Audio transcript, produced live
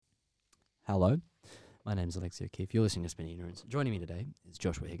Hello, my name is Alexia O'Keefe. You're listening to Spinning Ignorance. Joining me today is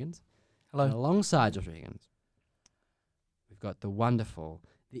Joshua Higgins. Hello. And alongside Joshua Higgins, we've got the wonderful,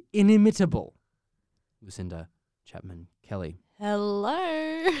 the inimitable Lucinda Chapman Kelly.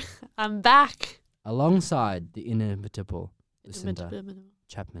 Hello, I'm back. Alongside the inimitable Lucinda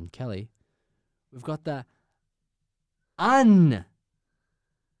Chapman Kelly, we've got the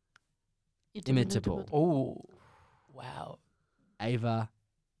inimitable Oh, wow. Ava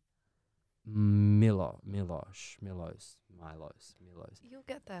Milos. You'll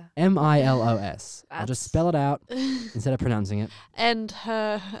get there. Milos. I'll just spell it out instead of pronouncing it. And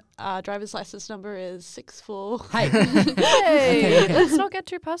her driver's license number is 64. Hey. Hey, Okay. let's not get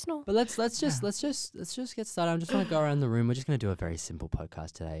too personal. But let's just get started. I'm just want to go around the room. We're just going to do a very simple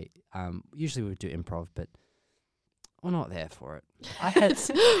podcast today. Usually we would do improv, but we're not there for it.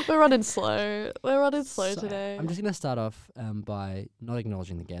 We're running slow. So, Today. I'm just going to start off by not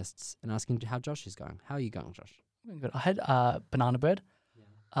acknowledging the guests and asking how Josh is going. How are you going, Josh? Good. I had banana bread,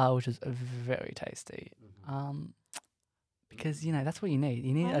 which is very tasty. Because, that's what you need.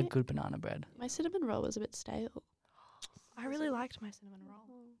 You need a Right. good banana bread. My cinnamon roll was a bit stale. I really liked my cinnamon roll.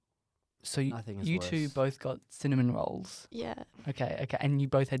 So Nothing is you two worse. both got cinnamon rolls. Yeah. Okay. And you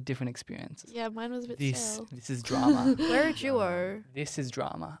both had different experiences. Yeah, mine was a bit This stale. is drama. We're a duo. This is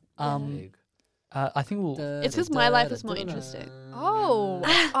drama. Big. I think we'll. It's 'cause my life is more interesting. Oh.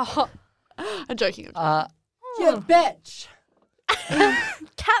 Oh. I'm joking. You bitch!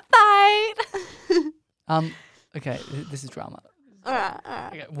 Cat fight. Okay. This is drama. Alright.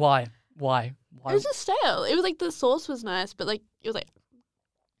 Okay. Why? It was just stale. It was like the sauce was nice, but like it was like,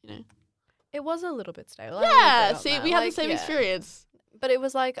 It was a little bit stale. Yeah, see, we had the same experience. But it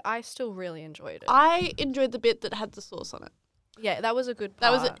was like, I still really enjoyed it. I enjoyed the bit that had the sauce on it. Yeah, that was a good That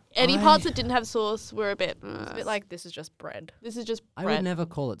part. was any parts that didn't have sauce were a bit. It's a bit like, this is just bread. This is just I bread. would never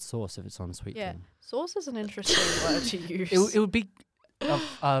call it sauce if it's on sweet Yeah. thing. Sauce is an interesting word to use. It would be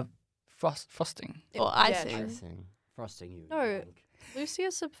frosting. Or Yeah, icing. true. Icing. Frosting you. No. wank. Lucy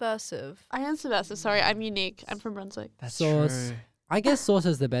is subversive. I am subversive. Sorry, I'm unique. I'm from Brunswick. That's Sauce. true. I guess sauce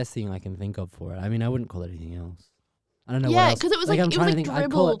is the best thing I can think of for it. I mean, I wouldn't call it anything else. I don't know what Yeah, else. because it was like I'm it was trying to like think.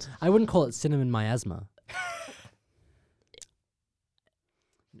 I'd call it, dribbled. I wouldn't call it cinnamon miasma.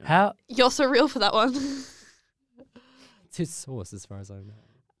 No. How? You're so real for that one. It's his sauce as far as I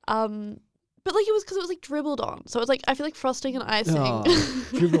know. But like it was because it was like dribbled on. So it was like I feel like frosting and icing. Oh,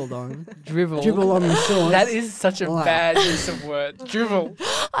 dribbled on. Dribble. Dribble on the sauce. That is such a Wow. bad use of word. Dribble.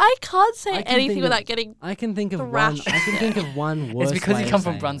 I can't say I can anything think without of- getting. I can think of Thrashed. one. I can think of one worse. It's because way you of come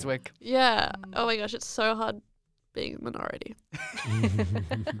from saying it. Brunswick. Yeah. Oh my gosh, it's so hard being a minority.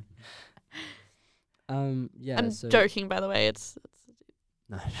 Yeah. I'm so joking, by the way. It's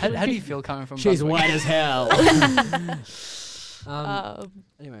No, How do you feel coming from she's Brunswick? white as hell. um,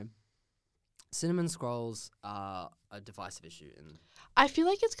 Anyway, cinnamon scrolls are a divisive issue. I feel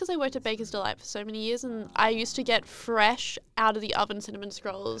like it's because I worked at Baker's Delight for so many years, and I used to get fresh out of the oven cinnamon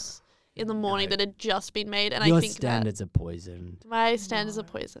scrolls in the morning No. that had just been made, and Your I think standards are poisoned. that my standards are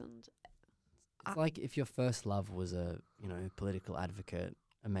poisoned. It's like if your first love was a, political advocate,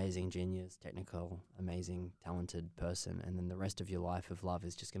 amazing genius, technical, amazing, talented person, and then the rest of your life of love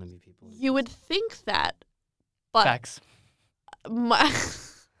is just going to be people. who You would just- think that, but Facts. my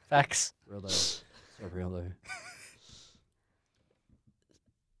Facts. Real though. So real though.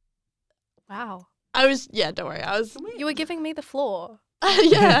 Wow. don't worry, I was You were giving me the floor.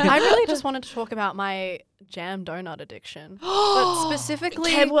 yeah. I really just wanted to talk about my jam donut addiction. But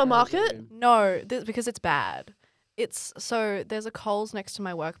specifically, Camberwell Market. no, because it's bad. There's a Coles next to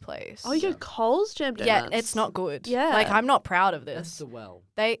my workplace. Oh, you go Coles jam donuts. Yeah, it's not good. Yeah. Like, I'm not proud of That's this. the well.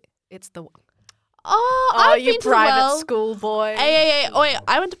 It's the Oh, Oh, I've you been to private the well. school boy. Hey. Oh, wait,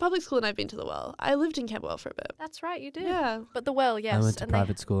 I went to public school and I've been to the well. I lived in Camberwell for a bit. That's right, you did. Yeah. But the well, yes. I went to and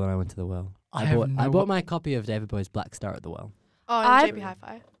private school and I went to the well. I I have bought no I bought my copy of David Bowie's Black Star at the well. Oh, I- and JB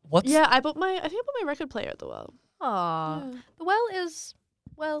Hi-Fi. What's Yeah, I think I bought my record player at the well. Aw. Yeah. The well is,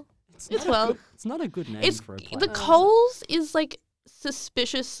 well, It's not a well. good- it's not a good name It's for a place. the Coles is like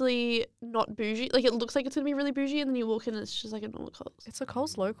suspiciously not bougie. Like it looks like it's gonna be really bougie, and then you walk in and it's just like a normal Coles. it's a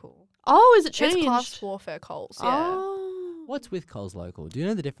Coles local. Oh, is it changed? It's class warfare Coles, yeah. Oh. What's with Coles Local? Do you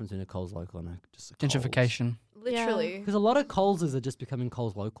know the difference between a Coles Local and just a Coles? gentrification? Literally. Because a lot of Coleses are just becoming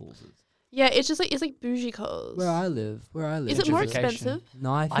Coles Locals. Yeah, it's just like it's like bougie Coles. Where I live. Is it more Gentrification. expensive?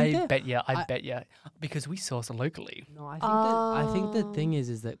 No, I think I that- bet you. I I- bet you. Because we source locally. No, I think the thing Oh.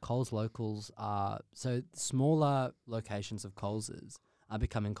 is that Coles Locals are so smaller locations of Coleses are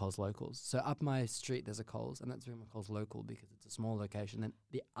becoming Coles locals. So up my street there's a Coles, and that's becoming a Coles local because it's a small location. Then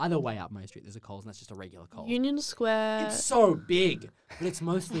the other way up my street there's a Coles, and that's just a regular Coles. Union Square. It's so big, but it's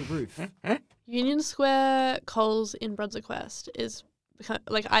mostly roof. Union Square Coles in Brunswick West is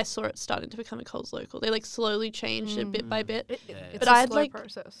like I saw it starting to become a Coles local. They like slowly changed it bit by bit. Yeah. It's But a I'd slow like-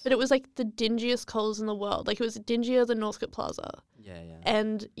 process. But it was like the dingiest Coles in the world. Like it was dingier than Northcote Plaza. Yeah.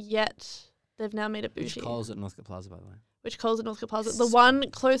 And yet they've now made it Which bougie. Coles at Northcote Plaza, by the way? Which Coles at Northcote Plaza? The one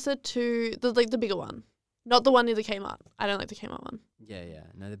closer to the bigger one. Not the one near the Kmart. I don't like the Kmart one. Yeah.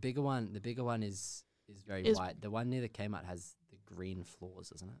 No, the bigger one is very Is- white. The one near the Kmart has the green floors,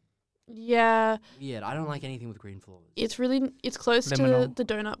 doesn't it? Yeah. Weird. I don't like anything with green floors. It's close Liminal. to the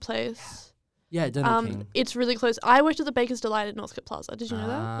donut place. Yeah, Donut King. It's really close. I worked at the Baker's Delight at Northcote Plaza. Did you know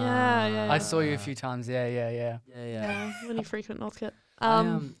that? Yeah. I saw you a few times. Yeah. Yeah. Yeah, when you frequent Northcote.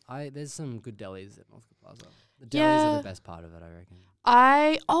 There's some good delis at Northcote Plaza. The delis Yeah. are the best part of it, I reckon.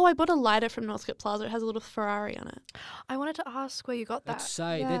 I bought a lighter from Northcote Plaza. It has a little Ferrari on it. I wanted to ask where you got that. That's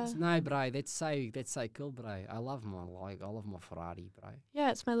so Yeah. that's no, bro. That's so cool, bro. I love my Ferrari, bro. Yeah,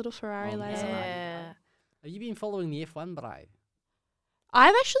 it's my little Ferrari Oh, lighter. Yeah. Have you been following the F1, bro?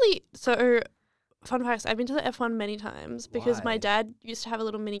 I've actually fun facts. I've been to the F1 many times because Why? my dad used to have a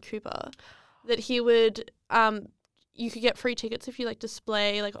little Mini Cooper that he would you could get free tickets if you like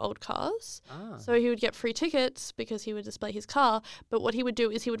display like old cars. Ah. So he would get free tickets because he would display his car. But what he would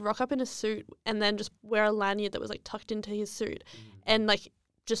do is he would rock up in a suit and then just wear a lanyard that was like tucked into his suit. And like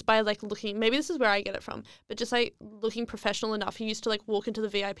just by like looking, maybe this is where I get it from, but just like looking professional enough, he used to like walk into the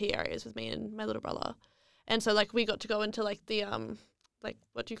VIP areas with me and my little brother. And so like we got to go into like the like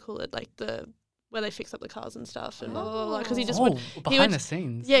what do you call it, like the where they fix up the cars and stuff and blah blah blah, because he just would behind the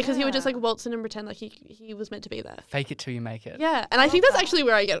scenes. yeah, because he would just Yeah. like waltz in and pretend like he was meant to be there. Fake it till you make it. Yeah, and I think love that's that. actually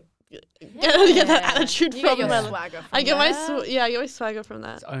where I get that attitude You from. get your in my life. swagger from I get my there. I get my swagger from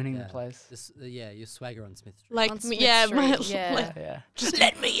that. It's owning Yeah. the place. Your swagger on Smith Street. Like On Smith yeah, my Street, yeah. like Yeah. just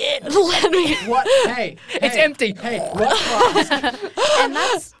let me in, let me in. What? Hey, It's empty. Hey, what? And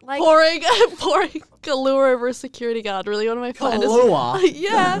that's like pouring Kahlua over a security guard. Really, one of my finest. Kahlua?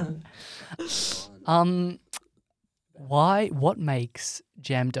 Yeah. What makes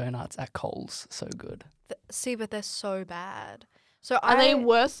jam donuts at Coles so good? see, but they're so bad. So Are they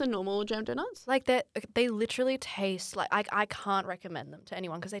worse than normal jam donuts? like they literally taste like I can't recommend them to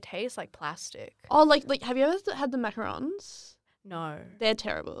anyone because they taste like plastic. Oh, like have you ever had the macarons? No. They're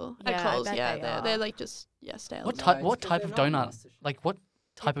terrible at Yeah, I Coles. bet Yeah, they they're are. like just stale. What No, type? it's What 'cause type they're of not donut? master chef. Like what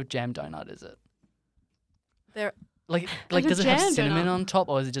type of jam donut is it? They're Like Like a does it have jam cinnamon donut. on top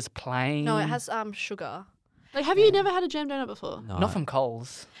or is it just plain? no, it has sugar. Like, have you never had a jam donut before? No. Not from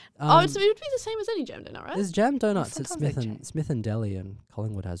Coles. Oh, it would be the same as any jam donut, right? There's jam donuts at Sometimes they change. Smith and Deli, and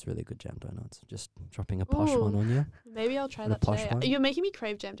Collingwood has really good jam donuts. Just dropping a posh one Ooh. on you. Maybe I'll try And a that posh today. one. You're making me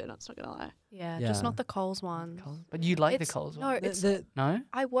crave jam donuts. Not gonna lie. Yeah, Yeah. just not the Coles ones. But you like the It's- Coles no, one? it's No?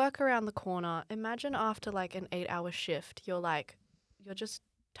 I work around the corner. Imagine after like an 8-hour shift, you're just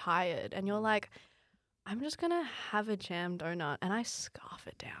tired and you're like, I'm just gonna have a jam donut, and I scarf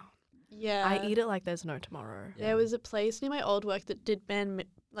it down. Yeah. I eat it like there's no tomorrow. There was a place near my old work that did banh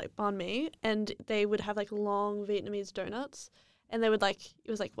mi, and they would have like long Vietnamese donuts, and they would like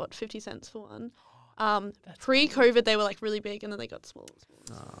it was like what 50 cents for one. That's Pre-COVID, they were like really big, and then they got smaller.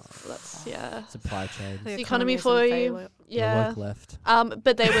 Oh, So that's yeah. supply chain. The The economy is for in you. failure. Yeah. Work left.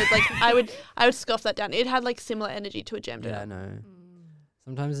 But they would like I would scoff that down. It had like similar energy to a jam donut. Yeah, no.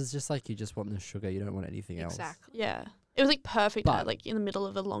 Sometimes it's just like you just want the sugar. You don't want anything else. Exactly. Yeah. It was like perfect But- at, like in the middle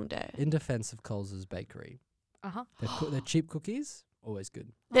of a long day. In defense of Coles's Bakery, Uh-huh. their cheap cookies always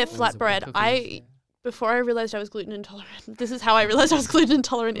good. Their Oh. flatbread. cookies, Before I realized I was gluten intolerant, this is how I realized I was gluten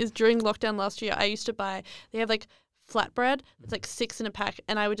intolerant, is during lockdown last year, I used to buy, they have like flatbread, it's like 6 in a pack,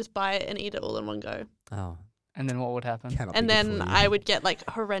 and I would just buy it and eat it all in one go. Oh, And then what would happen? cannot And be good then for you. I would get like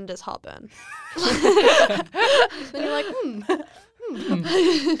horrendous heartburn. Then you're like,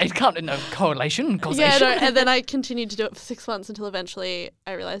 It can't be no correlation. Yeah, Causation. no, and then I continued to do it for 6 months until eventually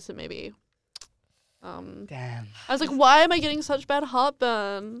I realized that maybe, Damn. I was like, why am I getting such bad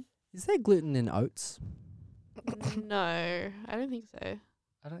heartburn? Is there gluten in oats? No, I don't think so.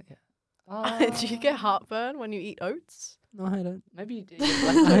 I don't. Yeah. do you get heartburn when you eat oats? No, I don't. Maybe you- I'm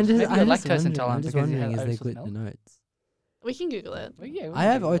lactose, maybe you're I'm lactose intolerant I'm just because you wondering, have is there oats with gluten milk. in oats? We can Google it. Well, yeah, we I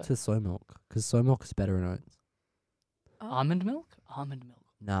can have Google oats it. with soy milk because soy milk is better in oats. Almond milk. Almond milk.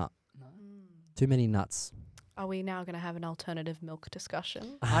 Nah, No. too many nuts. Are we now going to have an alternative milk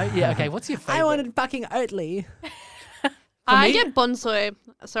discussion? Yeah. Okay. What's your favorite? I wanted fucking Oatly. I me- get bonsoy.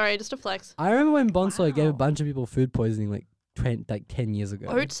 Sorry, just a flex. I remember when Bonsoy gave a Wow. bunch of people food poisoning like like 10 years ago.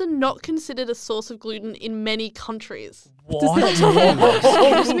 Oats are not considered a source of gluten in many countries. What?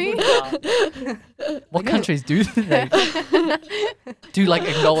 Excuse me? What countries do they do like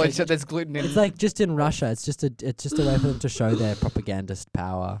acknowledge that there's gluten in? It's like just in Russia. It's just a way for them to show their propagandist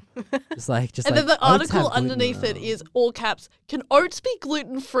power. Just And like then the oats have article gluten in underneath it them. is all caps. Can oats be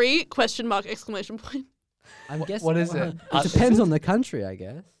gluten free? ? Exclamation point. I'm guessing. what is it? It depends on the country, I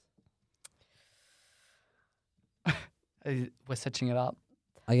guess. We're searching it up.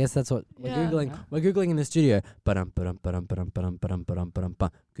 I guess that's what we're Yeah. googling. Yeah. We're googling in the studio.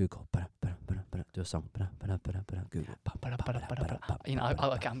 Google. Do a song. Google. You know,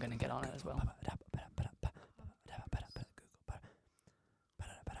 okay, I'm going to get on it as well.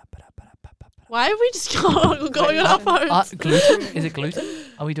 Why have we just going on our phones? Gluten? Is it gluten?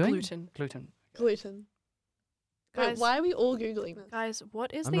 Are we doing Gluten. Gluten. Gluten. Wait, Guys, why are we all Googling this? guys,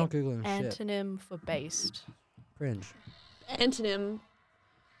 what is I'm the not googling shit. antonym for based? Cringe. Antonym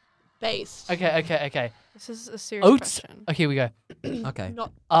based. Okay. This is a serious Oats. question. Okay, we go. Okay.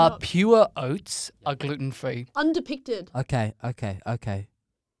 Not Pure oats are gluten free. undepicted. Okay.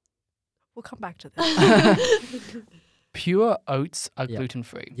 We'll come back to this. Pure oats are Yeah. gluten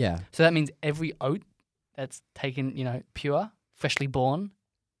free. Yeah. So that means every oat that's taken, pure, freshly born,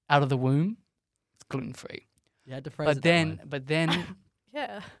 out of the womb, it's gluten free. You had to phrase But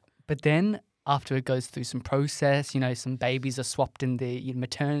Yeah. then after it goes through some process, some babies are swapped in the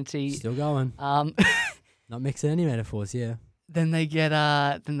maternity. Still going. Um, Not mixing any metaphors here. then they get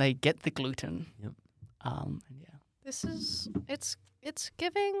the gluten. Yep. And yeah. This is it's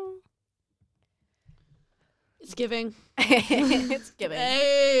giving It's giving. it's giving.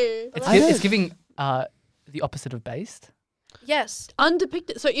 Hey. It's giving the opposite of based. Yes.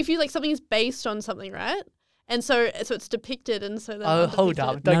 Undepicted. So if you like something is based on something, right? And so it's depicted, and so then Oh, hold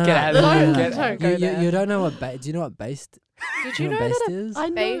undepicted. up! Don't get out of no, there. no, Get no, out. go You there. don't know what do you know what based? Did Do you you know know what based that is? I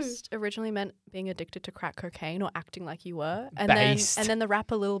know. based originally meant being addicted to crack cocaine or acting like you were? And Based. then the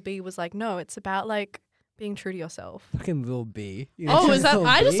rapper Lil B was like, no, it's about like being true to yourself. Fucking Lil B. You Oh, know is that? Lil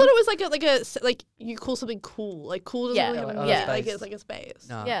I just B? thought it was like you call something cool. Like cool doesn't Yeah, really have a like, meaning. yeah. Like it's like a space.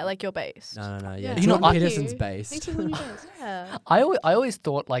 No. Yeah, like you're based. No. Yeah. Yeah. You know, Jordan I- Peterson's Thanks based. for the new base. Yeah. I always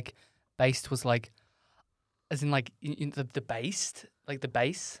thought like based was like, as in like in the based, like the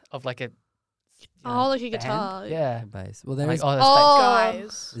bass of like a. Oh, like a band. guitar. Yeah. Bass. Well, there Like, is oh, that's Oh.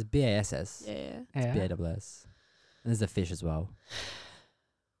 Guys. there's BASS. Yeah. based. It's Yeah. BASS. And there's a fish as well.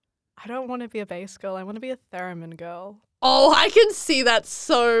 I don't want to be a bass girl. I want to be a theremin girl. Oh, I can see that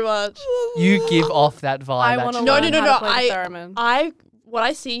so much. You give off that vibe. I want to actually. No, learn no, how to no, play the theremin. What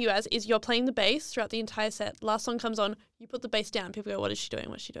I see you as is you're playing the bass throughout the entire set. Last song comes on, you put the bass down. People go, "What is she doing?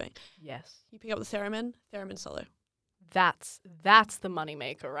 What's she doing?" Yes. You pick up the theremin solo. That's the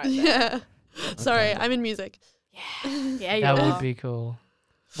moneymaker right there. Yeah. Sorry, Okay. I'm in music. Yeah, you That are. would be cool.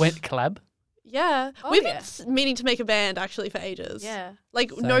 When collab? Yeah, Oh, we've yeah. been meaning to make a band actually for ages. Yeah.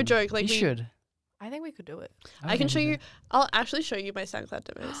 Like no Same. joke. Like You we, should. I think we could do it. I can show you. I'll actually show you my SoundCloud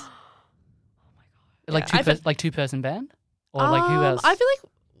demos. Like Yeah, I fe- two-person band, or like who else? I feel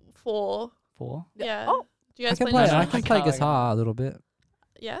like 4. Four. Yeah. Oh. Do you I guys can play? play. No, I I can can't- play I can't. guitar a little bit.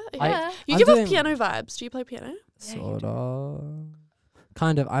 Yeah. I- Yeah. You I'm give doing- off piano vibes. Do you play piano? Yeah, you Sort do. of.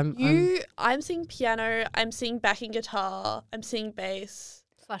 Kind of. I'm I'm seeing piano. I'm seeing backing guitar. I'm seeing bass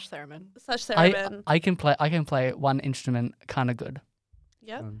 / theremin. / theremin. I can play one instrument kind of good.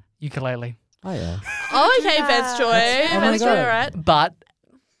 Yep. Ukulele. Oh yeah. Oh, okay, Yeah. Vance Joy. That's- oh my Vance Joy, God. all right. But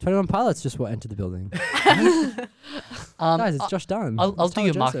 21 Pilots just what entered the building. Guys, it's Josh Dunn. I'll It's do Tyler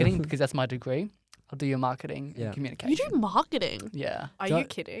your Joseph. marketing because that's my degree. I'll do your marketing Yeah. and You communication. do marketing. Yeah. Are Jo- you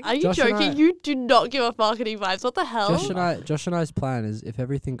kidding? Are you Josh and joking? I- You do not give off marketing vibes. What the hell? Josh and I's plan is if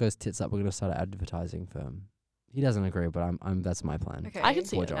everything goes tits up, we're gonna start an advertising firm. He doesn't agree, but I'm that's my plan. Okay. I can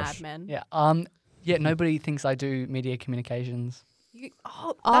see Poor it. Josh. Admin. Yeah. Yeah. Nobody thinks I do media communications.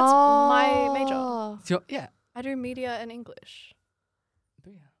 That's my major. Oh. So, yeah. I do media and English.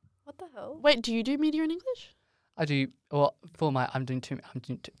 But yeah. What the hell? Wait, do you do media in English? I do. Well, for my, I'm doing two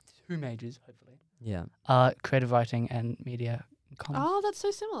majors hopefully. Yeah. Creative writing and media. Comms. Oh, that's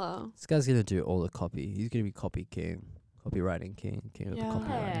so similar. This guy's gonna do all the copy. He's gonna be copy king, copywriting king of the Yeah.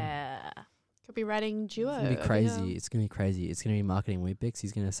 copywriting. Yeah. Copywriting duo. It's gonna be crazy. It's gonna be crazy. It's gonna be marketing Weet-Bix.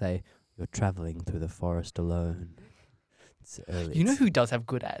 He's gonna say, "You're traveling through the forest alone." It's early. You know who does have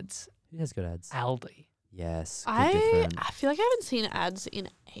good ads? He has good ads. Aldi. Yes. Good I different. feel like I haven't seen ads in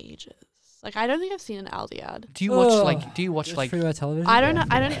ages. Like I don't think I've seen an Aldi ad. Do you watch Oh, like? Free to air television? I don't know.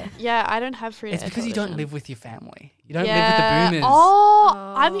 I don't. Yeah, I don't have free. It's because you don't television. live with your family. You don't live with the boomers.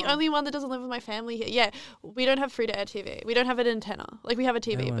 Oh, I'm the Oh. only one that doesn't live with my family here. Yeah, we don't have free to air TV. We don't have an antenna. Like we have a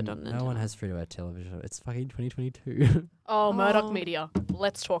TV, but not an antenna. No one has free to air television. It's fucking 2022. Oh, Murdoch Oh. Media.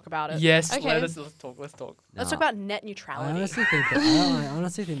 Let's talk about it. Yes. Okay. Let's talk. Let's Nah. talk about net I neutrality. honestly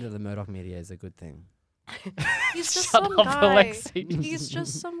think that the Murdoch media is a good thing. He's just Shut some up, guy. Alexi. He's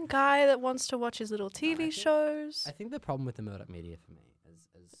just some guy that wants to watch his little TV shows. I think the problem with the Murdoch media for me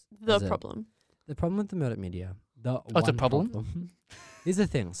The as a- problem. the problem with the Murdoch media. it's a problem? Here's the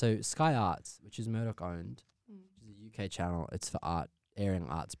thing. So Sky Arts, which is Murdoch owned, Mm. which is a UK channel, it's for airing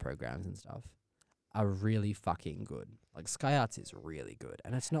arts programs and stuff, are really fucking good. Like Sky Arts is really good,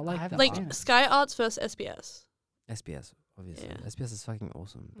 and it's not like haven't the Like Yeah. Sky Arts versus SBS. SBS, obviously. Yeah. SBS is fucking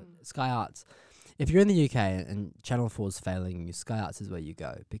awesome. But Mm. Sky Arts, if you're in the UK and Channel 4 is failing you, Sky Arts is where you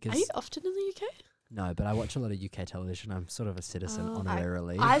go. Because Are you often in the UK? no, but I watch a lot of UK television. I'm sort of a citizen Oh.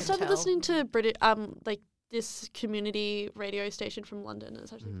 honorarily. I can started tell. listening to British like this community radio station from London.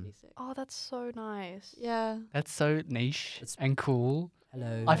 It's actually Mm. pretty sick. Oh, that's so nice. Yeah. That's so niche It's- and cool.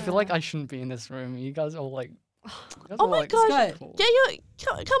 Hello. I feel like Yeah. I shouldn't be in this room. You guys all like. Oh my gosh. Sky- Cool. Get your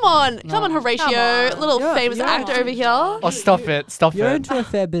come on, come on, No. Horatio, Come on. little You're- famous you're actor on. over here. Oh, stop it! Stop You're it! into a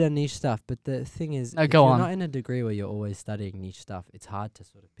fair bit of niche stuff, but the thing is, No, if go you're on. not in a degree where you're always studying niche stuff, it's hard to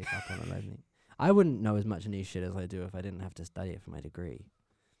sort of pick up on it. I think I wouldn't know as much niche shit as I do if I didn't have to study it for my degree.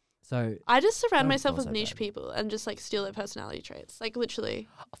 So I just surround Don't myself feel with so niche bad. people and just like steal their personality traits. Like literally.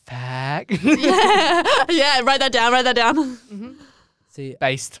 Fact. yeah. Yeah. Write that down. Write that down. Mm-hmm. see,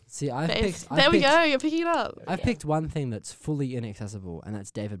 Based. I've Face. picked. There I've we picked, go. You're picking it up. I've Yeah. picked one thing that's fully inaccessible, and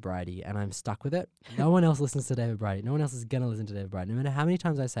that's David Bridie, and I'm stuck with it. No one else listens to David Bridie. No one else is gonna listen to David Bridie, no matter how many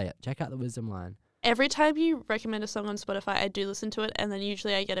times I say it. Check out the wisdom line. Every time you recommend a song on Spotify, I do listen to it, and then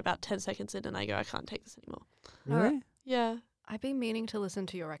usually I get about 10 seconds in, and I go, I can't take this anymore. Really? Yeah. I've been meaning to listen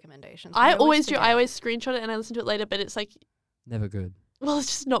to your recommendations. I always do. forget. I always screenshot it and I listen to it later, but it's like, Never good. well, it's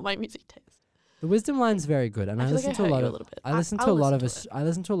just not my music taste. The wisdom line's very good, and I I feel like listen I to a hurt lot you a of. little bit. I listen to I'll a lot of listen to I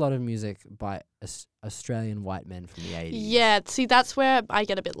listen to a lot of music by Australian white men from the 80s. Yeah, see, that's where I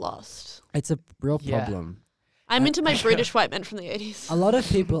get a bit lost. It's a real Yeah. problem. I'm Uh, into my British white men from the 80s. A lot of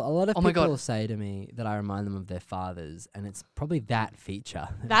people Oh my God. say to me that I remind them of their fathers, and it's probably that feature.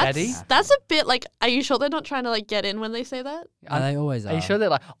 Daddy? That's a bit like, are you sure they're not trying to like get in when they say that? They always are. Are you sure they're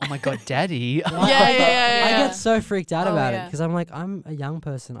like, oh my god, daddy? I- Yeah, I yeah, get- yeah, I yeah. get so freaked out Oh, about it yeah. because I'm like, I'm a young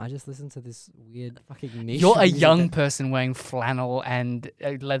person. I just listen to this weird fucking niche. You're a music young that- person wearing flannel and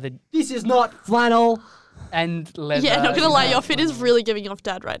leather This is not flannel. and leather. Yeah, not gonna lie, your fit is flannel. really giving off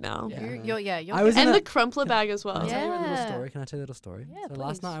dad right now. Yeah. You're I was And in the a- crumpler bag as well. Can I tell you a little Yeah. story? Can I tell you a little story? Yeah, so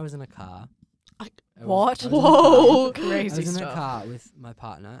last please. night I was in a car. I- I was- What? I was in a Whoa. car. I Crazy was in a stuff. car with my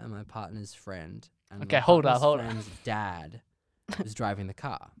partner and my partner's friend. And Okay, my hold up, partner's hold up. friend's dad was driving the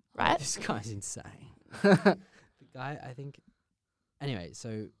car. Right? This guy's insane. The guy, I think. Anyway, so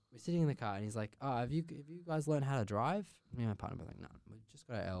we're sitting in the car and he's like, "Oh, have you guys learned how to drive?" Me and my partner were like, "No, we just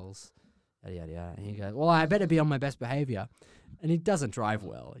got our L's." Yada yada yada. And he goes, "Well, I better be on my best behavior." And he doesn't drive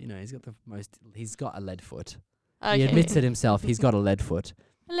well. You know, he's got a lead foot. Okay. He admits it himself. He's got a lead foot.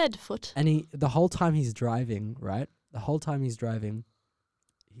 Lead foot. And the whole time he's driving, right? The whole time he's driving,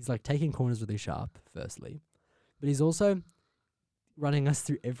 he's like taking corners really sharp, firstly. But he's also running us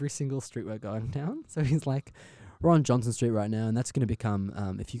through every single street we're going down. So he's like, we're on Johnson Street right now, and that's going to become,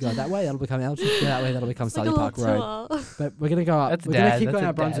 if you go that way, that'll become Elgin. If you go that way, that'll become It's like Sully a Park little Road. tour. But we're going to go up. That's We're going to dad, keep that's going a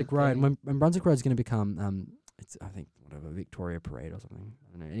up Brunswick dad Road. thing. When Brunswick Road's going to become, it's, I think, whatever, Victoria Parade or something.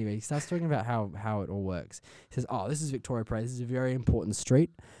 I don't know. Anyway, he starts talking about how it all works. He says, "Oh, this is Victoria Parade. This is a very important street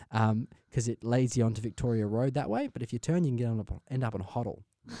because it leads you onto Victoria Road that way. But if you turn, you can end up on Hoddle."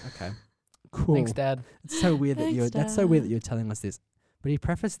 Okay, cool. Thanks, Dad. It's so weird Thanks, that's so weird that Dad. you're telling us this. But he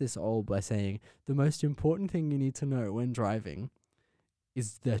prefaced this all by saying the most important thing you need to know when driving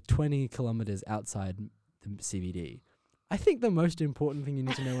is the 20 kilometers outside the CBD. I think the most important thing you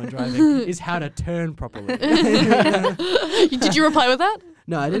need to know when driving is how to turn properly. Did you reply with that?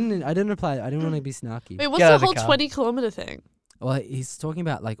 No, I didn't reply. I didn't want to be snarky. Wait, what's Get out the of the whole car. 20-kilometer thing? Well, he's talking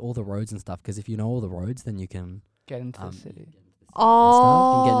about like all the roads and stuff. Because if you know all the roads, then you can Get into the get city. into the city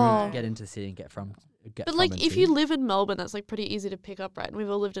Oh. and stuff. You can get into the city and get from. But like, if you live in Melbourne, that's like pretty easy to pick up, right? And we've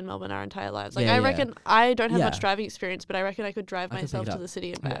all lived in Melbourne our entire lives. Like, Yeah, I yeah. reckon I don't have Yeah. much driving experience, but I reckon I could drive I could pick myself it to up. the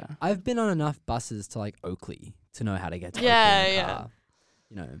city and back. Yeah. I've been on enough buses to like Oakley to know how to get to Yeah, Oakley in a yeah. car.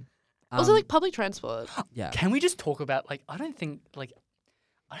 You know. Also, like public transport. yeah. Can we just talk about like I don't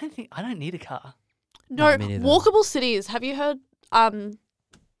need a car. No, me neither. walkable cities. Have you heard?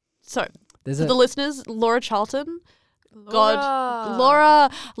 So There's for a the listeners, Laura Charlton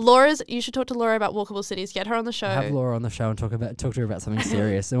God, Laura's. You should talk to Laura about walkable cities. Get her on the show. Have Laura on the show and talk to her about something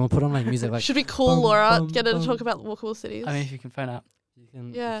serious, and we'll put on like music like. Should we call bum, Laura? bum, Get her to bum. talk about walkable cities. I mean, if you can phone out.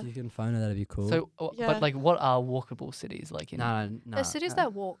 Yeah. If you can phone her, that'd be cool. So, Yeah. but like, what are walkable cities like? In no. They're cities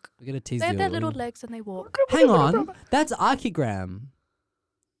that walk. We're gonna tease They have you. their a little legs and they walk. Hang on, that's Archigram.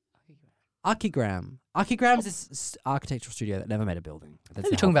 Archigram's this architectural studio that never made a building. That's Are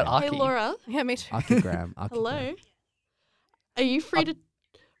you the talking whole about Hey Archie? Laura, Yeah, me too. thing. Archigram? hello. Are you free to?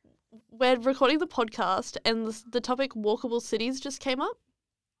 We're recording the podcast, and the topic walkable cities just came up.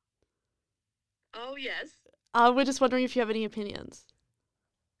 Oh, yes. We're just wondering if you have any opinions.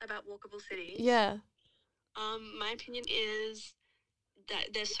 About walkable cities. Yeah. My opinion is that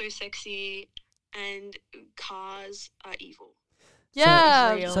they're so sexy and cars are evil.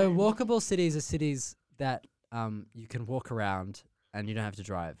 Yeah. real. So walkable cities are cities that you can walk around and you don't have to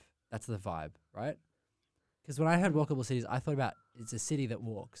drive. That's the vibe, right? Because when I heard walkable cities, I thought about it's a city that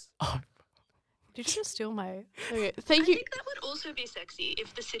walks. Did you just steal my? Okay. Thank I you. think that would also be sexy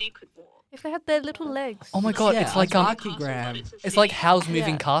if the city could walk. If they had their little legs. Oh my god, Yeah, it's like Archigram. it's like Howl's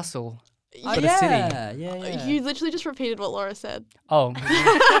Moving Yeah. Castle. Yeah. For the city. Yeah. You literally just repeated what Laura said. Oh, All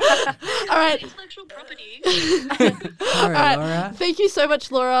right. Intellectual property. Sorry, Alright. Laura. Thank you so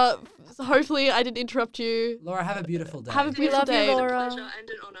much, Laura. Hopefully, I didn't interrupt you. Laura, have a beautiful day. Have a We beautiful love you, day. Laura. Pleasure and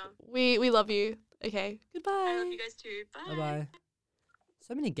an honor. We love you. Okay. I Goodbye. love you guys too. Bye. Bye-bye.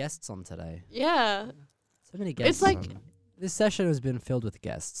 So many guests on today. Yeah. So many guests. It's like- on. This session has been filled with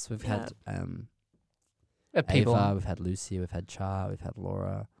guests. We've Yeah. had people. Ava, we've had Lucy, we've had Char, we've had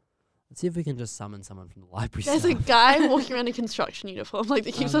Laura. Let's see if we can just summon someone from the library. There's a staff. guy walking around in construction uniform, like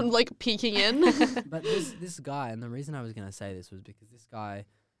that keeps on like peeking in. But this guy, and the reason I was gonna say this was because this guy,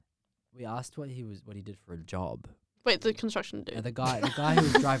 we asked what he did for a job. Wait, the construction dude. The guy who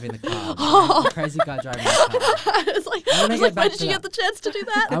was driving the car, the crazy guy driving the car. I was like, I wanna get where back did to you that. get the chance to do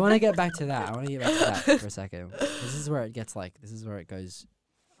that? I want to get back to that. For a second. This is where it gets this is where it goes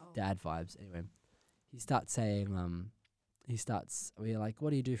dad vibes. Anyway, he starts saying, we're like, what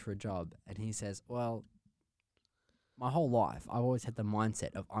do you do for a job? And he says, well, my whole life, I've always had the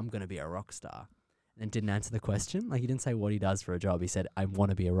mindset of I'm going to be a rock star. And didn't answer the question. Like, he didn't say what he does for a job. He said, I want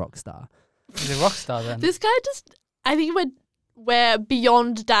to be a rock star. He's a rock star then. This guy just, I think we're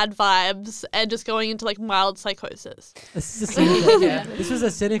beyond dad vibes and just going into like mild psychosis. This is a cynical, Yeah. This was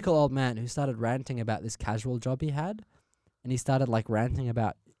a cynical old man who started ranting about this casual job he had. And he started like ranting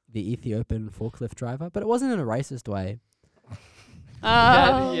about the Ethiopian forklift driver. But it wasn't in a racist way.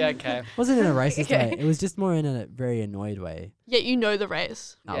 Yeah, okay. It wasn't in a racist Okay. way. It was just more in a very annoyed way. Yet you know the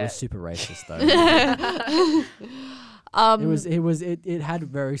race. No, it Yeah. was super racist though. It had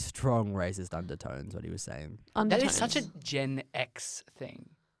very strong racist undertones, what he was saying. That is such a undertones. Gen X thing.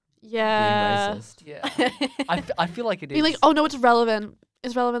 Yeah. Being racist. Yeah. I feel like it is. Be like, oh no, it's relevant.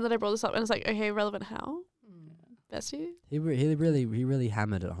 It's relevant that I brought this up, and it's like, okay, relevant how? Bestie? He really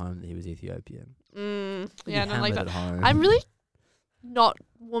hammered at home that he was Ethiopian. Yeah, He no, like hammered that. at home. I'm really not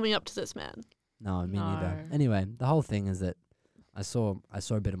warming up to this man. No, me neither. No. Anyway, the whole thing is that I saw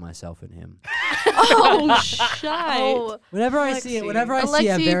a bit of myself in him. Oh, shite. Oh, Whenever I Alexi. see it, whenever I see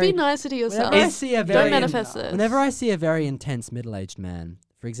a Alexi, very be nicer to yourself. whenever I see a Don't very manifest this. Whenever I see a very intense middle-aged man,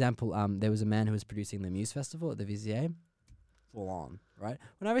 for example, there was a man who was producing the Muse Festival at the VZA, full on, right?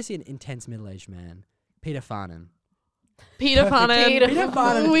 Whenever I see an intense middle-aged man, Peter Farnan. Peter Perfect. Farnan. Peter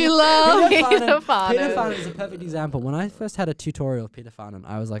Farnan. We love Peter Peter Farnan. Peter Farnan. Farnan is a perfect example. When I first had a tutorial of Peter Farnan,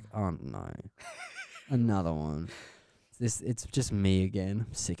 I was like, oh no, another one. It's just me again.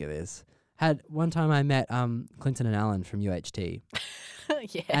 I'm sick of this. Had one time I met Clinton and Alan from UHT.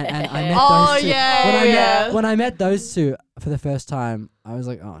 yeah. And I met Oh, those two. yeah. When I met those two for the first time, I was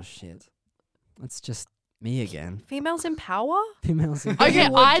like, oh shit, it's just me again. Females in power? Females. in- Okay,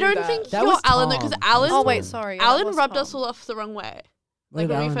 would I do don't that. think That you're was Alan though, because Tom. Alan. That was Oh wait, Tom. sorry. that Alan was rubbed Tom. us all off the wrong way. What Like did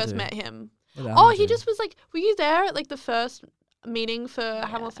when we Alan first do? met him. What did Oh, Alan he do? just was like, were you there at like the first meeting for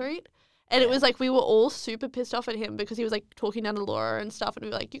Hamilthreet? And it was like we were all super pissed off at him because he was like talking down to Laura and stuff, and we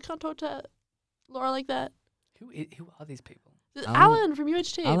were like, you can't talk to Laura like that. who are these people? Alan from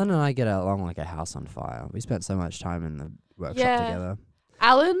UHT. Alan and I get along like a house on fire. We spent so much time in the workshop Yeah. together.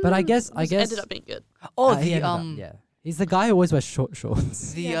 Alan. But I guess ended up being good. Oh, he the ended up- yeah, he's the guy who always wears short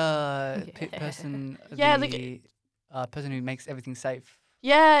shorts. the Yeah. person. Yeah, the person who makes everything safe.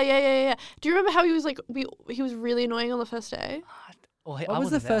 Yeah. Do you remember how he was like he was really annoying on the first day? Oh, What was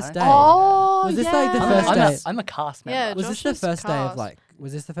the first day? Oh, Was this yeah. like the first I'm, day? I'm a cast member. Yeah, Was this the Josh's first day of cast.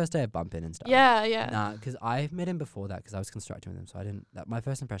 was this the first day of bumping and stuff? Yeah. Nah, because I met him before that because I was constructing with him, so I didn't. My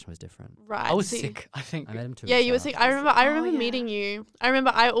first impression was different. Right. I was see. sick. I think. I met him too. Yeah, you were sick. I remember yeah. meeting you. I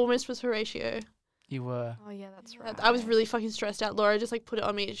remember I almost was Horatio. You were. Oh yeah, that's Yeah, right. I was really fucking stressed out. Laura just like put it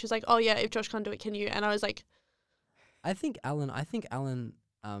on me. She was like, "Oh yeah, if Josh can't do it, can you?" And I was like, I think Alan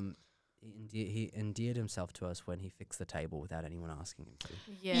he endeared himself to us when he fixed the table without anyone asking him to.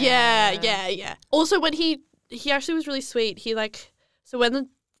 "Yeah." Also, when he actually was really sweet. He like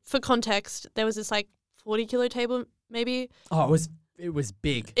for context, there was this like 40-kilo table maybe. Oh, it was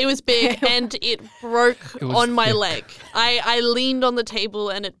big. It was big and it broke It was on my thick. leg. I leaned on the table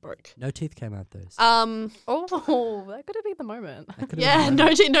and it broke. No teeth came out those. Oh, that could have been the moment. That could've Yeah, been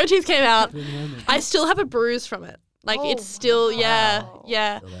the no teeth came out. could've been the moment. I still have a bruise from it. Like Oh, it's still yeah. wow.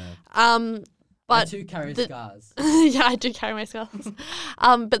 Still there. I But too carry the- scars. yeah, I do carry my scars.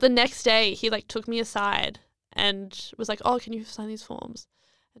 But the next day he like took me aside and was like, "Oh, can you sign these forms?"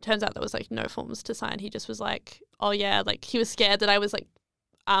 It turns out there was like no forms to sign. He just was like, "Oh yeah," like he was scared that I was like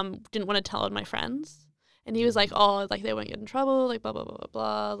didn't want to tell on my friends. And he was like, "Oh, like they won't get in trouble, like blah blah blah blah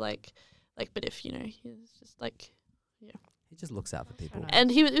blah." Like but if he was just like, He just looks out for people. nice.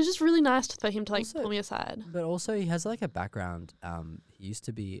 and it was just really nice for him to like Also- pull me aside. But also he has like a background. He used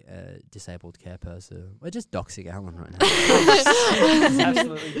to be a disabled care person. We're just doxing Alan right now.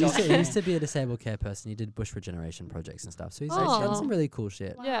 Absolutely. He used to be a disabled care person. He did bush regeneration projects and stuff. So he's like, done Aw. some really cool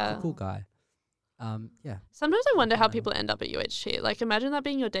shit. Yeah. He's a cool guy. Yeah. Sometimes I wonder how Yeah. people end up at UHT. Like imagine that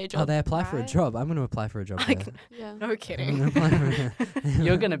being your day Oh, job. they apply for a Right. job. I'm going to apply for a job I there. can- Yeah. No I'm kidding. gonna apply for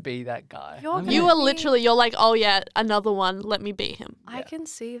You're gonna be that guy. You're I'm gonna You gonna are be- literally, you're like, "Oh yeah, another one. Let me be him." I Yeah. can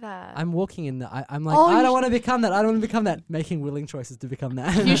see that. I'm walking in the. I'm like, Oh, I you don't want to become that. I don't want to become that. Making willing choices to become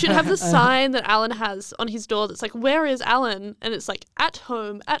that. You should have the sign that Alan has on his door that's like, "Where is Alan?" And it's like, "At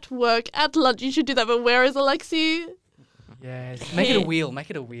home, at work, at lunch." You should do that. But where is Alexi? Yeah. Make it a wheel. Make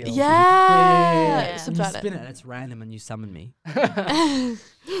it a wheel. Yeah. Yeah. And you Subvert spin it and it's random and you summon me. it.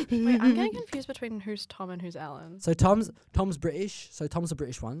 Wait, I'm getting confused between who's Tom and who's Alan. So Tom's British. So Tom's a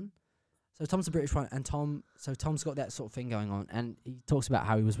British one. And Tom's got that sort of thing going on, and he talks about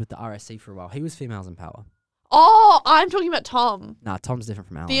how he was with the RSC for a while. He was Females in Power. Oh, I'm talking about Tom. Nah, Tom's different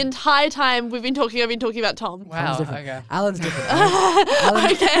from Alan. The entire time I've been talking about Tom. Wow. different. Okay. Alan's different.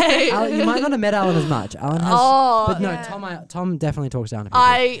 Alan- Okay. Alan, you might not have met Alan as much. Alan has, Oh, but no, yeah. Tom definitely talks down to people.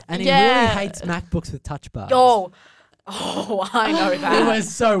 And he really hates MacBooks with touch bars. Oh, I know that. It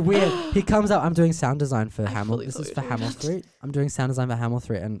was so weird. He comes up. I'm doing sound design for Hamel. fully This thought is you for were doing Hamel Street. I'm doing sound design for Hamel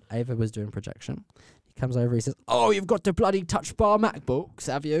Street, and Ava was doing projection. He comes over. He says, "Oh, you've got the bloody touch bar MacBooks,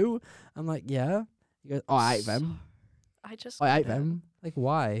 have you?" I'm like, "Yeah." He goes, "Oh, I ate them. I ate them. Like,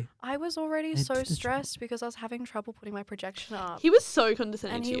 why?" I was already They so did the job. stressed because I was having trouble putting my projection up. He was so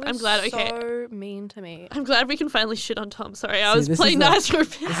condescending and to he you. was I'm glad. Okay. so mean to me. I'm glad we can finally shit on Tom. Sorry, I See, was this playing is the- nice for a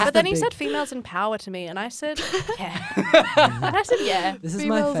bit. This is But then the he big- said females in power to me, and I said, yeah. And I said, yeah. This is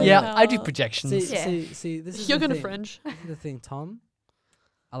Females my in favorite. Yeah, I do Wow. projections. See, Yeah. see, this is You're the gonna thing. fringe. This is the thing, Tom.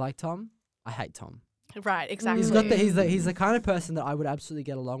 I like Tom. I hate Tom. Right, exactly. He's got the he's the kind of person that I would absolutely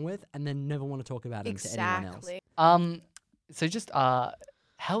get along with, and then never want to talk about him to anyone else. Exactly. So just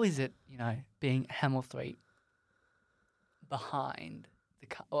how is it, being Hamel 3 behind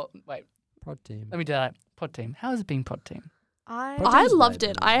the wait, Prod team. let me do that. Pod team. How is it being pod team? Project- I Team's loved vibe,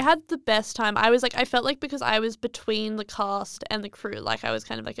 it. man. I had the best time. I felt like because I was between the cast and the crew, like I was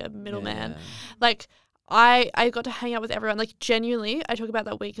kind of like a middleman. Yeah. Like I got to hang out with everyone. Like genuinely, I talk about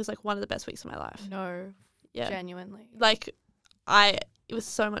that week as like one of the best weeks of my life. No, Yeah. genuinely. Like it was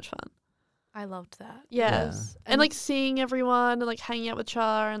so much fun. I loved that. Yeah. Because- And like seeing everyone and like hanging out with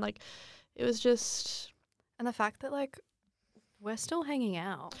Char and like it was just And the fact that, like, we're still hanging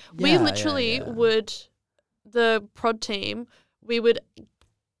out. we Yeah, literally yeah. would the prod team, we would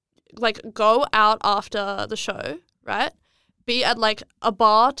like go out after the show, right? Be at like a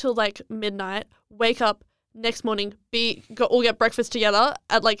bar till like midnight, wake up next morning, all get breakfast together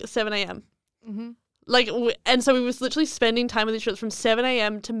at like 7 a.m. Mm-hmm. Like, and so we was literally spending time with each other from 7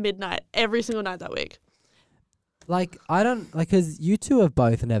 a.m. to midnight every single night that week. Like, I don't like, because you two have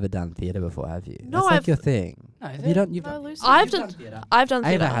both never done theatre before, have you? No, That's like I've- your thing. No, is Have you it? done? You've No, done. Lucy. I've You've done theatre. I've done Ava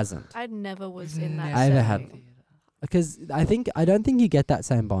theatre. hasn't, I never was in that. Never Ava setting. had- because I don't think you get that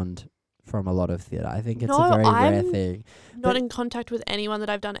same bond from a lot of theatre. I think it's No, a very rare I'm thing. Not But- in contact with anyone that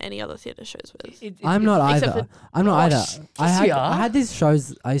I've done any other theatre shows with. I'm not Except either. I'm not Oh, either. yes, I you had are. I had these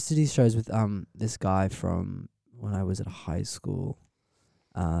shows. I used to do shows with this guy from when I was at high school.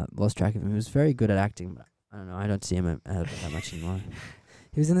 Lost track of him. He was very good at acting, but I don't know. I don't see him that much anymore.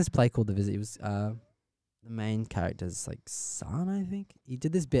 He was in this play called The Visit. He was the main character's like son, I think. He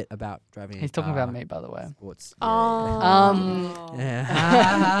did this bit about driving. He's a talking about car, me, by the way. Sports. Oh. Yeah.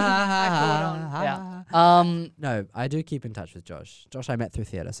 I Yeah. No, I do keep in touch with Josh. Josh, I met through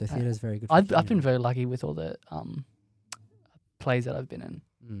theatre, so theatre is very good. For I've been community. very lucky with all the plays that I've been in.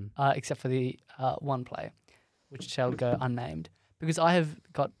 except for the one play, which shall go unnamed, because I have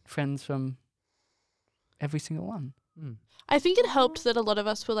got friends from every single one. I think it helped that a lot of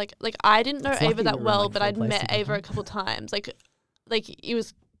us were like I didn't know It's Ava lucky that we were in, well, like, but four I'd places met together. Ava a couple times.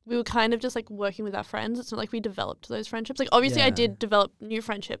 We were kind of just like working with our friends. It's not like we developed those friendships. Like obviously I Yeah. did develop new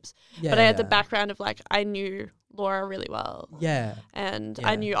friendships, Yeah, but I had the yeah. background of like I knew Laura really well. Yeah. And Yeah.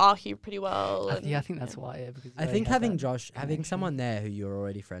 I knew Archie pretty well. I and, think that's why. Yeah, because I they think had having that Josh, having connection. someone there who you're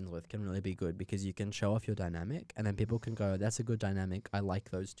already friends with can really be good because you can show off your dynamic and then people can go, that's a good dynamic. I like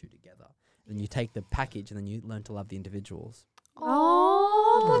those two together. Then you take the package and then you learn to love the individuals.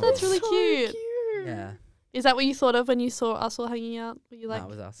 Oh, that's really so cute. Yeah. Is that what you thought of when you saw us all hanging out? Were you like, No,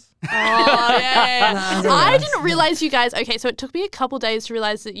 it was us. oh, yeah. Nah, it was I us. didn't realize you guys. Okay, so it took me a couple days to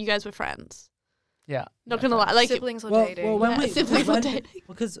realize that you guys were friends. Yeah. Not yeah, gonna lie, like siblings or Well, dating. well, when yeah, we siblings when- were dating.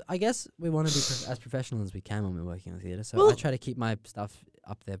 because I guess we want to be as professional as we can when we're working in the theatre. So I Well- try to keep my stuff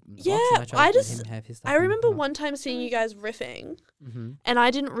up there. In the Yeah, box, and I try I to let just- him have his stuff I in the remember box. one time seeing you guys riffing, Mhm. and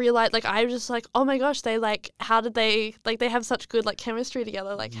I didn't realize. Like, I was just like, oh my gosh, they like, how did they like? They have such good like chemistry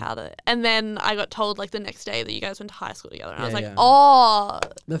together. Like, how did? And then I got told like the next day that you guys went to high school together, and I was Yeah, like, yeah. oh,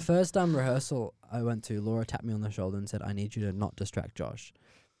 The first rehearsal I went to, Laura tapped me on the shoulder and said, "I need you to not distract Josh."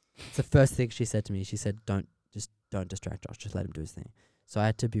 It's the first thing she said to me. She said, "Don't distract Josh. Just let him do his thing." So I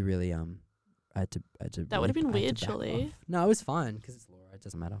had to be really I had to. That would have been I had to weird, back surely. off. No, it was fine because it's Laura. It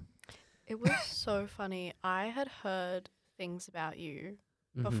doesn't matter. It was so funny. I had heard things about you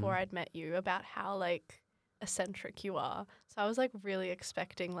before Mhm. I'd met you about how like eccentric you are. So I was like really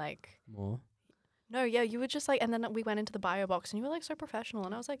expecting like More. no, yeah, you were just like, and then we went into the bio box and you were like so professional,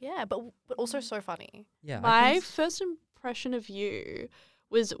 and I was like, yeah, but also so funny. Yeah. I my think first impression of you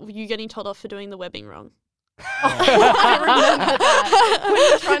was you getting told off for doing the webbing wrong. I remember that when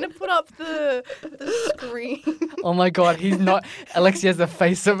you were trying to put up the screen. Oh my god, he's not. Alexia has the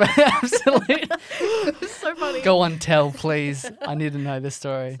face of an absolute. It was so funny. Go on, tell, please. I need to know this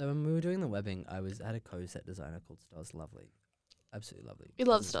story. So when we were doing the webbing, I had a co-set designer called Stos. Lovely, absolutely lovely. We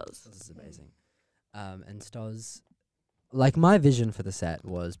love Stos Stos. is amazing. And Stos, like my vision for the set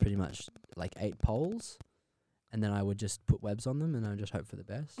was pretty much like 8 poles, and then I would just put webs on them, and I would just hope for the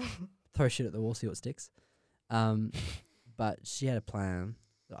best. Throw shit at the wall, see what sticks. But she had a plan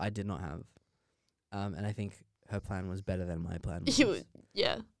that I did not have, and I think her plan was better than my plan. Was. You,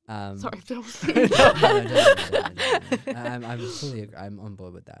 yeah. Um, Sorry, Phil. No, definitely. I'm fully I'm on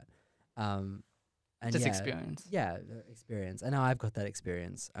board with that. And Just yeah, experience. Yeah, the experience. And now I've got that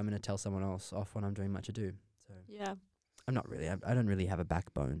experience. I'm gonna tell someone else off when I'm doing much ado. So Yeah. I'm not really. I don't really have a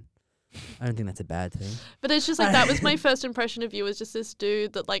backbone. I don't think that's a bad thing. But it's just like that was my first impression of you, was just this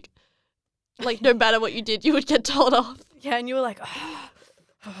dude that like no matter what you did, you would get told off. Yeah, and you were like, like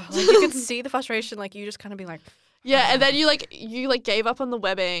you could see the frustration, like you just kind of be like, Yeah, and then you gave up on the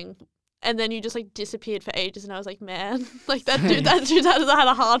webbing, and then you just like disappeared for ages, and I was like, man, like that dude had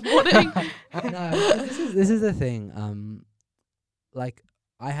a hard morning. No, this is the thing. Like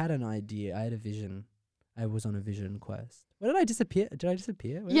I had an idea. I had a vision. I was on a vision quest. Where did I disappear? Did I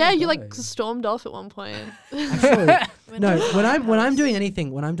disappear? Where did Yeah, I you go? like stormed off at one point. Actually, no, when I'm doing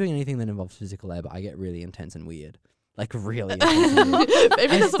anything that involves physical labor, I get really intense and weird. Like really intense and weird.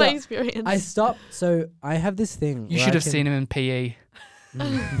 Maybe I that's what I stopped- experienced. I stop. So I have this thing. You where should I have can- seen him in PE.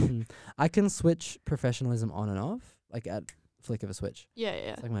 I can switch professionalism on and off, like at flick of a switch. yeah,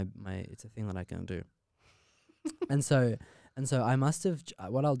 yeah. It's like my it's a thing that I can do. and so I must have.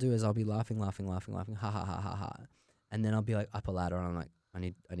 What I'll do is I'll be laughing, ha ha ha ha ha, and then I'll be like up a ladder and I'm like, I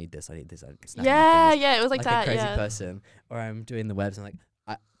need this. I'm snapping my Yeah, fingers yeah, it was like that. a crazy Yeah. person, or I'm doing the webs and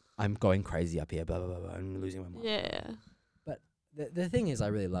I'm going crazy up here, blah blah blah, blah. I'm losing my mind. Yeah. The thing is, I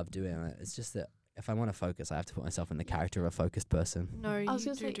really love doing it. It's just that if I want to focus, I have to put myself in the character of a focused person. no, I was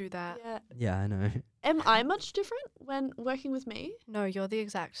you gonna say, do that. Yeah. Yeah, I know. Am I much different when working with me? No, you're the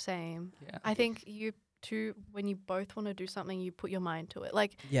exact same. Yeah. I think you two, when you both want to do something, you put your mind to it.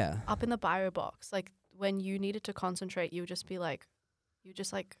 Like Yeah. up in the bio box, like when you needed to concentrate, you would just be like,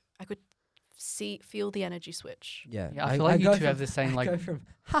 I could feel the energy switch. Yeah. Yeah, I feel like you go two have from- the same I like. go from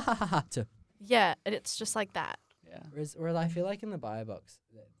ha ha ha ha to Yeah, and it's just like that. Yeah. whereas I feel like in the bio box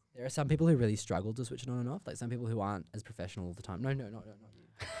there are some people who really struggle to switch it on and off. Like some people who aren't as professional all the time. No, not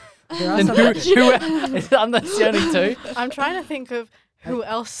you. There are Then some I'm the only two. I'm trying to think of who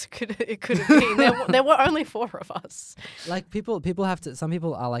else it could have been. There were only 4 of us. like people have to. Some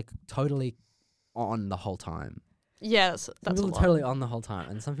people are like totally on the whole time. Yes, Some that's a people lot. are totally on the whole time,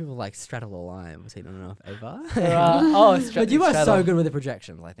 and some people like straddle the line between on and off. Ava. But But you are so good with the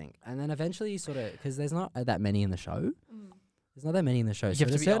projections, I think. And then eventually you sort of, because there's not that many in the show, There's not that many in the show. You So have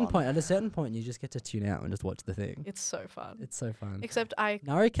at a to be certain on. point, you just get to tune out and just watch the thing. It's so fun. It's so fun. Except I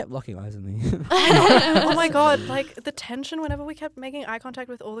Nari kept locking eyes with me. oh my god, like the tension whenever we kept making eye contact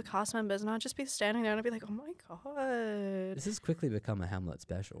with all the cast members, and I'd just be standing there and I'd be like, oh my god. This has quickly become a Hamlet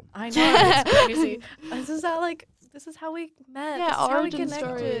special. I know, it's crazy. This is how we met. Yeah, this is how we origin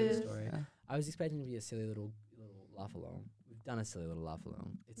connected. story. Yeah. I was expecting to be a silly little laugh along. We've done a silly little laugh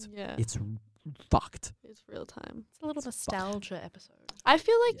along. Yeah, It's fucked. it's real time. It's a little nostalgia episode. I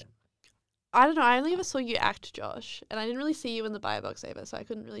feel like Yeah. I don't know. I only ever saw you act, Josh, and I didn't really see you in the bio box either, so I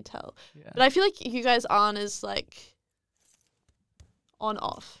couldn't really tell. Yeah. But I feel like you guys aren't as like on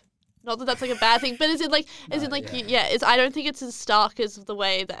off. Not that that's like a bad thing, but is it like No, I don't think it's as stark as the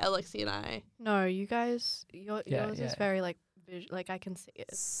way that Alexi and I. No, you guys, yours Yeah, is very like like I can see it.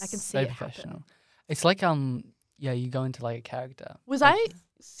 I can see Very it happen. professional. It's like yeah, you go into like a character. Was Like, I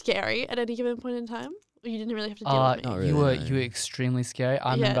scary at any given point in time? Or you didn't really have to deal with me? Not you really, were no. extremely scary.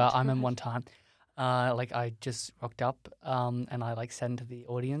 I Yeah, remember one time, like I just rocked up, and I like said into the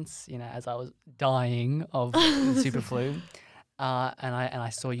audience, you know, as I was dying of the super flu, and I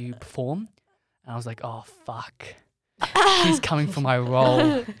saw you perform, and I was like, oh fuck, she's coming for my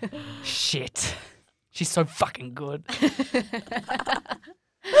role. Shit, she's so fucking good.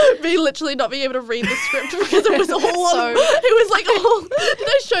 Me literally not being able to read the script because it was all So- on. It was like all. Did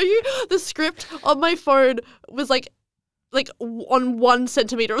I show you the script on my phone was like on 1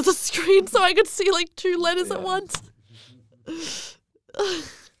 centimeter of the screen, so I could see like 2 letters at once. So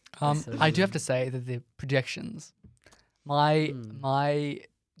I do good. have to say that the projections, my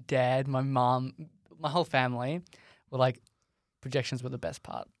dad, my mom, my whole family were like, projections were the best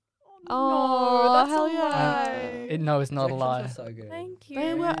part. Oh, that's hell a yeah. lie. No, it's not a lie. So good. Thank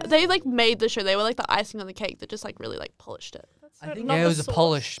you. They like made the show. They were like the icing on the cake that just like really like polished it. That's I so- think- not Yeah, it the was a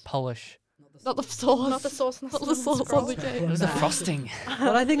sauce. polish. Not the sauce. Not the sauce. Not the sauce on the cake. It was the frosting.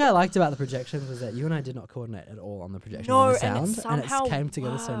 What I think I liked about the projections was that you and I did not coordinate at all on the projection No, and the and it sound, and it somehow came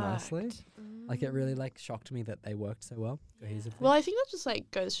together so nicely. worked. Like it really like shocked me that they worked so well cohesively. Well, I think that just like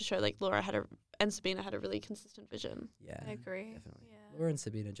goes to show like Laura and Sabina had a really consistent vision. Yeah, I agree. definitely. Yeah. Laura and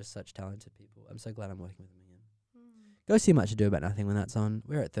Sabina are just such talented people. I'm so glad I'm working with them again. Mm. Go see Much Ado About Nothing when that's on.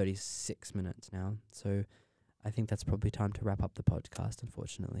 We're at 36 minutes now, so I think that's probably time to wrap up the podcast.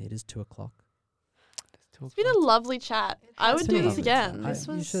 Unfortunately, it is 2:00. It's been a lovely chat. I has would been do a this lovely again. chat. This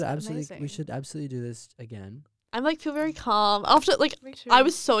You was should absolutely. We amazing. should absolutely do this again. I'm like feel very calm after like Me too. I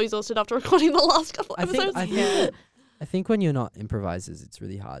was so exhausted after recording the last couple I think. episodes. I think. Yeah. that- I think when you're not improvisers, it's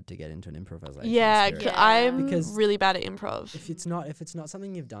really hard to get into an improvisation. yeah, spirit. Yeah. I'm Because really bad at improv. If it's not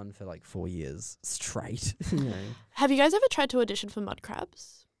something you've done for like 4 years straight, you know, Have you guys ever tried to audition for Mud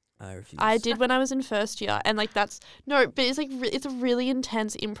Crabs? I refuse. I did when I was in first year, and like but it's like it's a really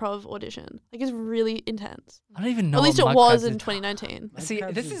intense improv audition. Like it's really intense. I don't even know. At least it what Mud was Crabs in is. 2019. Mud See,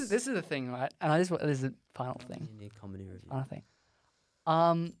 Crabs this is the thing, right? And this is the final thing. You need comedy review. Final thing.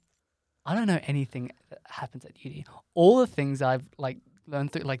 I don't know anything that happens at uni. All the things I've like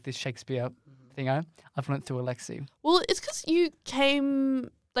learned through like this Shakespeare thing, I've learned through Alexi. Well, it's because you came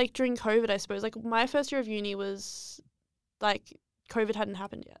like during COVID, I suppose. Like my first year of uni was like COVID hadn't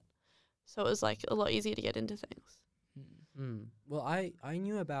happened yet, so it was like a lot easier to get into things. Mm. Well, I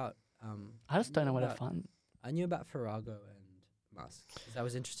knew about. I just don't know where to about- find. I knew about Farrago and Musk because I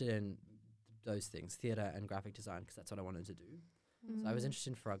was interested in those things, theatre and graphic design, because that's what I wanted to do. So I was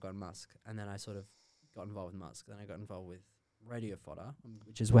interested in Farrago and Musk, and then I sort of got involved with Musk. Then I got involved with Radio Fodder,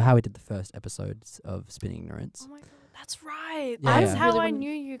 which is how we did the first episodes of Spinning Ignorance. Oh my god, that's right. Yeah, That's yeah. how Really I wanted-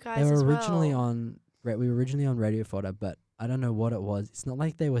 knew you guys. They were as originally well. on. We were originally on Radio Fodder, but I don't know what it was. It's not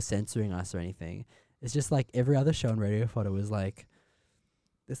like they were censoring us or anything. It's just like every other show on Radio Fodder was like,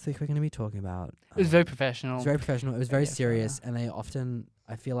 this week we're going to be talking about. It was very It professional. was very professional. It was very Radio Fodder. serious, and they often.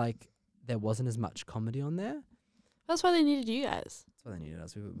 I feel like there wasn't as much comedy on there. That's why they needed you guys. That's why they needed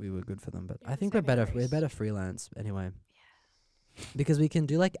us. We were good for them, but You're I the think we're saving better. grace. We're better freelance anyway. Because we can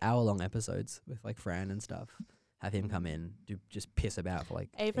do like hour-long episodes with like Fran and stuff. Have him come in, do just piss about for like.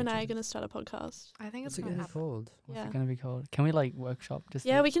 Ava and I are 18 going to start a podcast. I think What's it's it gonna gonna be happen. called? What's Yeah. it going to be called? Can we like workshop just?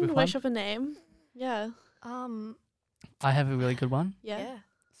 Yeah, a we can quick one? workshop a name. Yeah. I have a really good one. Yeah.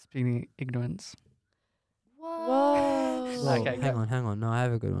 Speaking ignorance. Whoa. Whoa. Whoa, Okay, hang go. on. No, I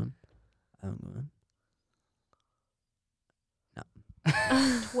have a good one. I have a good one.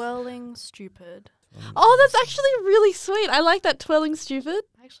 Twirling stupid. Oh, that's actually really sweet. I like that. Twirling Stupid.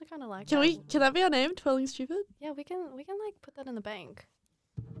 I actually kind of like. Can that. we? Can that be our name? Twirling Stupid. Yeah, we can like put that in the bank.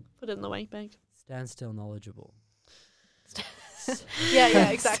 Put it in the wank bank. Stand still knowledgeable. Yeah,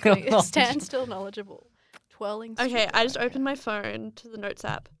 exactly. Still Stand still knowledgeable. Twirling. Okay, stupid. I just opened my phone to the Notes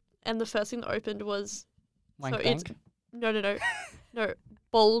app, and the first thing that opened was Wank so bank. it's no,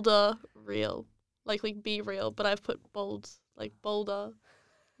 Boulder real, like be real, but I've put bold, like Boulder.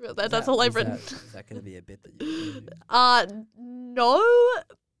 Real. That's all I've written. Is that going to be a bit that you do? No.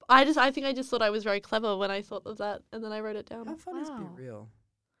 I think I just thought I was very clever when I thought of that, and then I wrote it down. How fun is Be Wow. Real?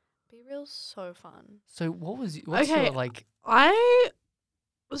 Be Real's so fun. So what's Okay. your like? I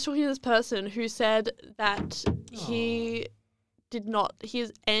was talking to this person who said that he did not. He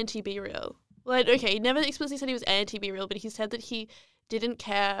is anti Be Real. Like, okay, he never explicitly said he was anti Be Real, but he said that he didn't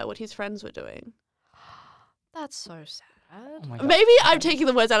care what his friends were doing. That's so sad. Oh my God. Maybe I'm taking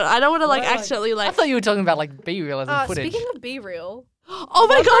the words out. I don't want to like Well, like- accidentally I like. thought you were talking about like Be Real as in footage. Speaking of Be Real, Oh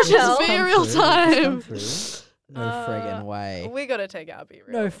my What gosh, the hell? it's Be Real It's come time. through. No friggin' way. we gotta take out Be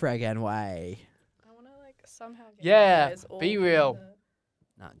Real. No friggin' way. I wanna like somehow get Yeah, you guys all Be in Real. the-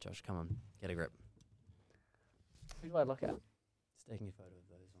 Nah, Josh, come on. Get a grip. Who do I look at? Just taking a photo of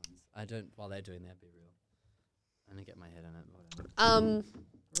those ones. I don't, while they're doing their Be Real. I'm going to get my head in it. Whatever.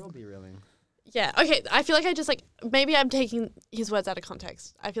 We're all Be Realing. Yeah. Okay. I feel like I just like maybe I'm taking his words out of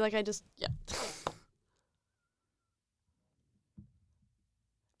context. I feel like I just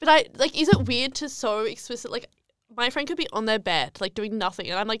But I like. Is it weird to so explicit? Like, my friend could be on their bed, like doing nothing,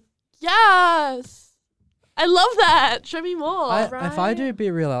 and I'm like, yes, I love that. Show me more. If I do right. Be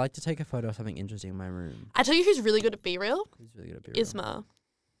Real, I like to take a photo of something interesting in my room. I tell you, who's really good at Be Real? Who's really good at Be Real? Isma.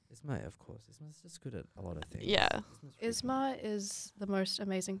 Isma, of course. Isma's just good at a lot of things. Yeah. Isma's really Isma is the most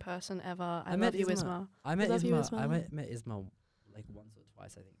amazing person ever. I met love you, Isma. Isma. I met love you, Isma. I Isma. met Isma like once or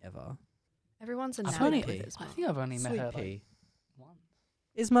twice, I think, ever. Everyone's I've enamored only- with I Isma. I think I've only met Sweet her like pea. once.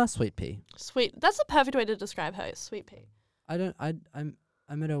 Isma, sweet pea. Sweet. That's the perfect way to describe her. Sweet pea. I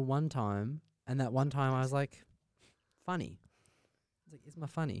met her one time, and that one time I was like, funny. I was like, Isma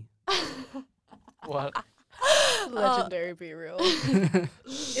funny. What? Legendary Be Real.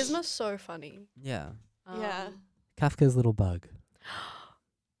 Isma's so funny. Yeah. Yeah. Kafka's little bug.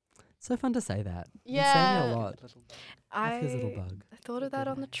 So fun to say that. You've been saying it a Yeah. lot. Kafka's little bug. I thought of that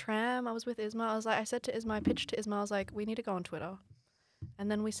on the tram. I was with Isma. I said to Isma, I pitched to Isma, I was like, we need to go on Twitter.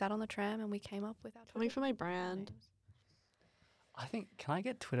 And then we sat on the tram and we came up with our Coming Twitter from my brand. names. I think can I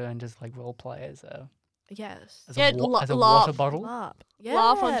get Twitter and just like role play as a Yes. as Yeah, a, wa- as a laugh. water bottle? Laugh.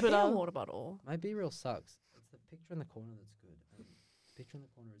 Laugh on Yeah, be a Twitter. water bottle. My Be Real sucks. It's the picture in the corner that's good. And the picture in the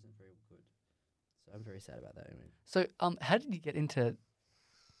corner isn't very good. So I'm very sad about that anyway. So how did you get into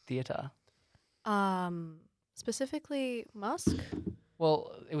theatre? Specifically Musk.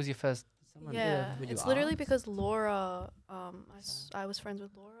 Well, it was your first. Someone Yeah, would you it's literally ask? because Laura. I was friends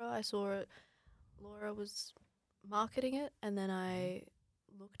with Laura. I saw it. Laura was marketing it, and then I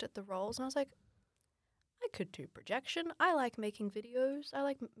looked at the roles, and I was like, I could do projection. I like making videos. I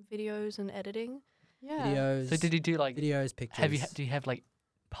like videos and editing. Yeah. videos. So did you do like? videos, pictures? Do you have like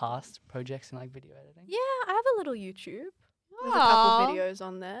past projects in like video editing? Yeah, I have a little YouTube with a Aw. couple videos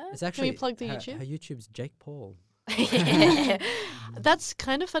on there. It's actually plug the her, YouTube? Her YouTube's Jake Paul. That's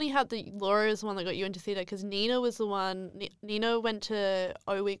kind of funny how Laura is the one that got you into theatre because Nina was the one. Nina went to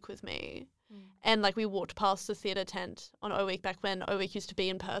O Week with me, and like we walked past the theatre tent on O Week back when O Week used to be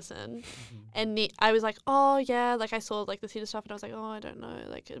in person, and I was like, oh yeah, like I saw like the theatre stuff, and I was like, oh I don't know,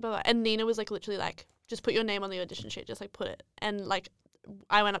 like blah, blah. And Nina was like literally like, just put your name on the audition sheet, just like put it, and like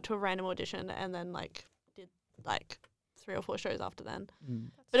I went up to a random audition and then like did like 3 or 4 shows after then,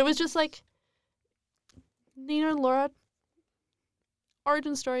 but it was just like. Nina and Laura,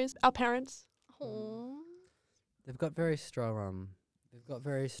 origin stories, our parents. They've got very strong. They've got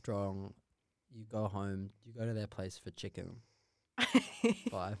very strong. You go home. You go to their place for chicken.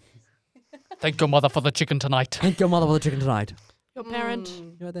 Bye. Thank your mother for the chicken tonight. Thank your mother for the chicken tonight. Your parent.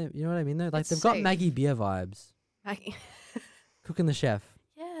 You know what you know what I mean though. Like It's they've got safe. Maggie Beer vibes. Maggie. Cooking the chef.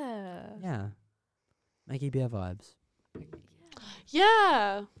 Yeah. Yeah. Maggie Beer vibes.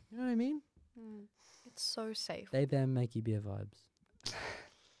 Yeah. You know what I mean? It's so safe. They them Maggie Beer vibes.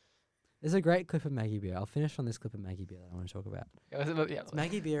 There's a great clip of Maggie Beer. I'll finish on this clip of Maggie Beer that I want to talk about. It's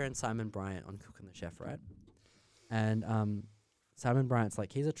Maggie Beer and Simon Bryant on Cooking the Chef, right? And Simon Bryant's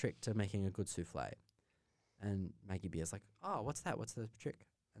like, here's a trick to making a good souffle. And Maggie Beer's like, oh, what's that? What's the trick?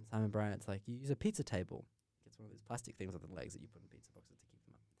 And Simon Bryant's like, you use a pizza table. It's one of these plastic things with the legs that you put in pizza boxes to keep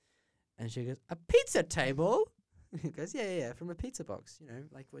them up. And she goes, a pizza table? He goes, yeah, from a pizza box. You know,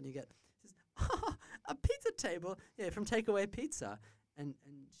 like when you get, a pizza table? Yeah, from Takeaway Pizza. And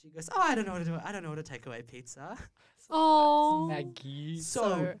she goes, oh, I don't know what to do. I don't know what a takeaway pizza. Oh. Maggie.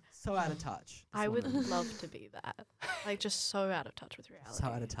 So out of touch. I this would woman. love to be that. Like, just so out of touch with reality. So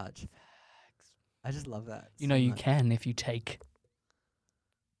out of touch. I just love that. You know so you much. can if you take.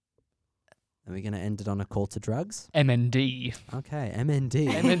 Are we going to end it on a call to drugs? MND. Okay, MND.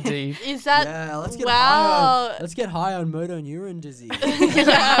 MND. Is that Yeah, let's get wow? Let's get high on motor neuron disease.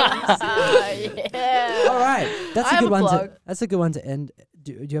 Yeah. All right, that's I a have good a one. plug. That's a good one to end.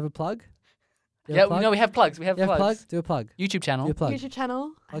 Do you have a plug? Do you Yeah, have a plug? no, we have plugs. We have You have a plugs. plug? Do a plug. YouTube channel. Do a plug. YouTube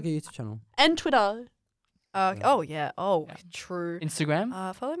channel Plug a YouTube channel. and Twitter. Oh yeah. Oh, Yeah. true.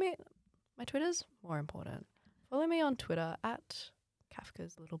 Instagram. Follow me. My Twitter's more important. Follow me on Twitter at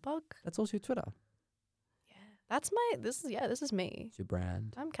Kafka's Little Bug. That's also your Twitter. Yeah, that's my. This is me. It's your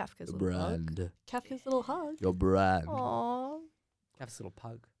brand. I'm Kafka's Your Little Bug. brand. Kafka's little hug. Your brand. Aww. Kafka's little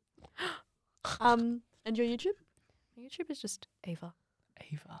pug. And your YouTube? My YouTube is just Ava.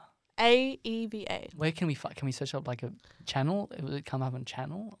 Ava. AEVA. Where can we can we search up like a channel? Will it come up on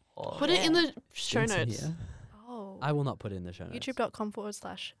channel? Or Put it in the show Into notes. here. Oh. I will not put it in the show notes.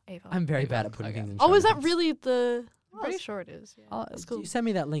 YouTube.com/Ava. I'm very Ava. bad at putting Okay. things in Oh, show is that notes. really the? I'm pretty sure it is. Yeah. That's cool. You send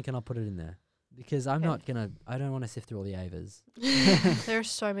me that link and I'll put it in there. Because I'm Okay. not going to, I don't want to sift through all the Avas. There are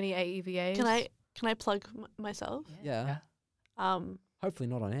so many AEVAs. Can I plug myself? Yeah. Hopefully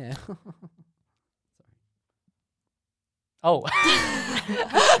not on air. Oh.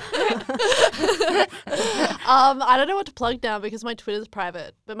 I don't know what to plug now because my Twitter's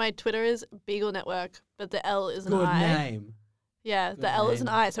private, but my Twitter is Beagle Network, but the L is an Good I. name. Yeah, Good the L is an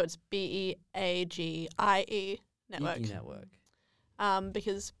name. I, so it's BEAGIE Network. Geeky Network.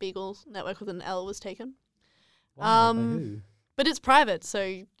 Because Beagle's network with an L was taken, Why? By Um, who? but it's private, so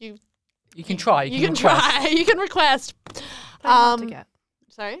you You can try. you can request. try, you can request. Playing hard to Um, get.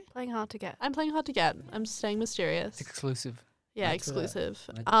 Sorry, Playing hard to get. I'm playing hard to get. I'm staying mysterious. It's exclusive. Yeah, My Twitter- exclusive.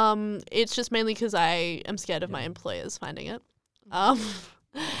 my- It's just mainly because I am scared of my Yeah. employers finding it.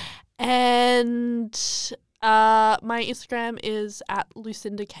 And my Instagram is at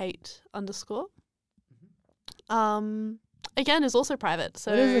LucindaKate_. Again, is also private.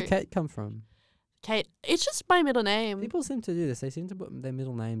 So Where does the Kate come from? Kate, it's just my middle name. People seem to do this. They seem to put their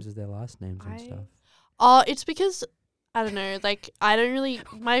middle names as their last names and stuff. Oh, it's because I don't know. Like I don't really.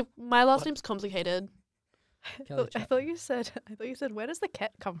 My last name's complicated. Kelly I Chat. thought you said. Where does the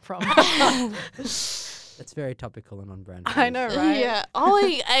cat come from? That's very topical and on brand. I know, right? Yeah. Oh,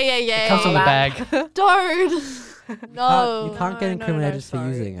 yeah. It comes from the bag. Don't. No. You can't get No, incriminated just for sorry.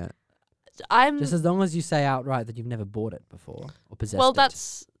 using it. I'm. Just as long as you say outright that you've never bought it before or possessed Well, it.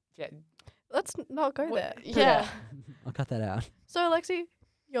 that's Yeah. Let's not go What- there. yeah. I'll cut that out. So, Alexi,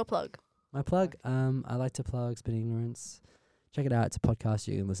 your plug. My plug, I like to plug Spinning Ignorance. Check it out. It's a podcast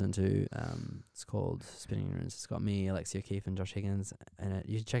you can listen to. It's called Spinning Ignorance. It's got me, Alexi O'Keefe, and Josh Higgins in it.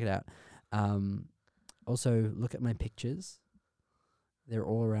 You should check it out. Also, look at my pictures. They're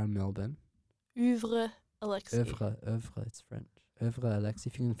all around Melbourne. Oeuvre Alexi. Oeuvre, it's French. Oeuvre Alexi.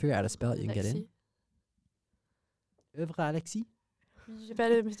 If you can figure out how to spell it, you can get in. Oeuvre Alexi. J'ai pas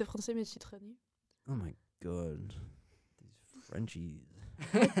le de français, mais je suis trop nulle. Oh my god. These Frenchies.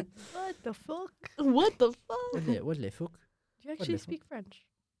 What the fuck? What the fuck? What le fuck? Do you actually the speak French?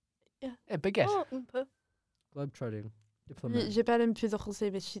 Yeah, baguette. Oh, un peu. Globetrotting. Diplomat. J'ai pas le plus de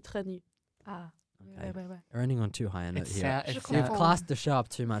français, mais je suis très nulle. Ah. Okay. Ouais. We're ending on too high a note It's here. it's Je You've comprends. classed the show up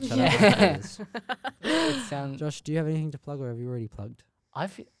too much. I Yeah. don't know what it is. it sounds. Josh, do you have anything to plug or have you already plugged? I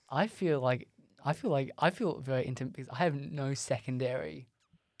feel very intimate because I have no secondary.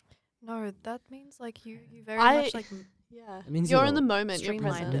 No, that means like you very I- much like. Yeah. It means You're you're in the moment. You're It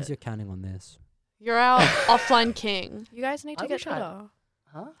streamlined present. means you're counting on this. You're our offline king. You guys need to I get wish I- Twitter.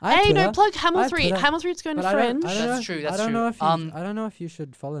 Huh? I have Hey, no, Twitter, plug I Hamel have 3. Twitter, Hamel 3's going to but I Fringe. don't, I don't That's know, true, I that's don't true. know if you, Um, I don't know if you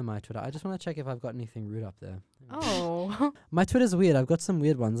should follow my Twitter. I just want to check if I've got anything rude up there. Oh. My Twitter's weird. I've got some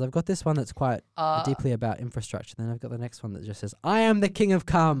weird ones. I've got this one that's quite deeply Uh, about infrastructure. Then I've got the next one that just says, "I am the king of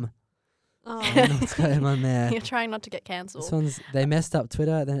cum." Oh. I don't know what's going on there. You're trying not to get This cancelled. one's they messed up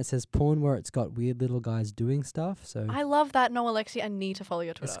Twitter. Then it says porn where it's got weird little guys doing stuff. So I love that. No, Alexi, I need to follow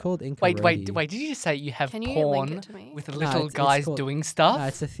your Twitter. it's called Inca wait. Roadie. Did you just say you have Can you link porn it to me? with No, little it's guys called- doing stuff? No,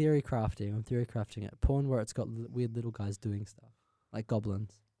 it's a theory crafting. I'm theory crafting it. Porn where it's got weird little guys doing stuff like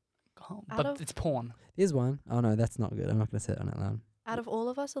goblins. Oh, Out but of- it's porn. Here's one. Oh no, that's not good. I'm not gonna say it on out loud. Out of all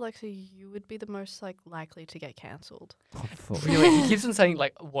of us, Alexi, you would be the most like likely to get cancelled. Oh, fuck. Really, he keeps on saying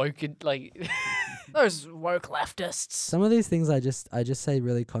like woke, like Those woke leftists. Some of these things I just say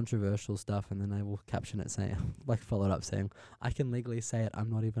really controversial stuff and then I will caption it saying like follow it up saying I can legally say it.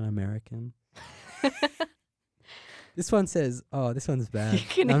 I'm not even American. This one says, oh, this one's bad.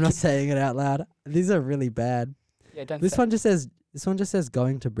 You're gonna I'm not get- saying it out loud. These are really bad. yeah. Don't. This say- one just says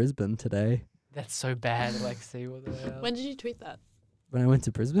going to Brisbane today. That's so bad, Alexi. What the hell? When did you tweet that? When I went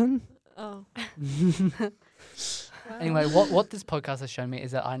to Brisbane. Oh. Anyway, what this podcast has shown me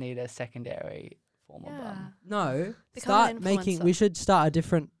is that I need a secondary form of Yeah. No, Become an start making. We influencer. should start a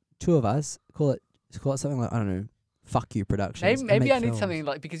different two of us, call it something like, I don't know, Fuck You Productions. Maybe I need something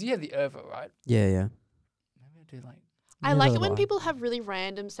like, because you have the Irvo, right? Yeah. Maybe I'll do like. I Yeah, like so it when do I. people have really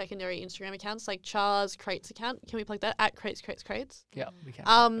random secondary Instagram accounts, like Char's Crates account. Can we plug that? At Crates. Yeah, we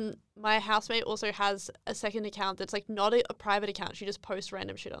can. My housemate also has a second account that's like not a private account. She just posts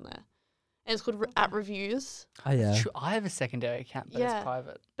random shit on there, and it's called at Reviews. Oh yeah. True, I have a secondary account, but Yeah. it's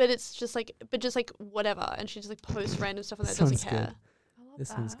private. But it's just like, whatever, and she just like posts random stuff on there. Sounds Doesn't care. good. I love This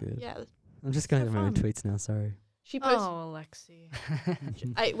sounds that. good. Yeah, I'm just going So to my own fun. tweets now. Sorry. she posts. Oh,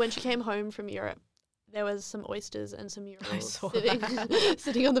 Alexi. When she came home from Europe, there was some oysters and some murals saw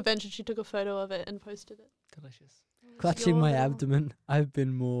sitting on the bench, and she took a photo of it and posted it. Delicious. Clutching my You're- abdomen. I've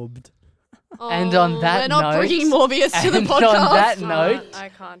been mobbed. And on Oh, that we're not note- bringing Morbius to the and podcast. on that note, I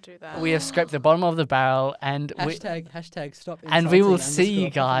can't do that. we have scraped the bottom of the barrel, and we, Hashtag stop. And we will insulting see you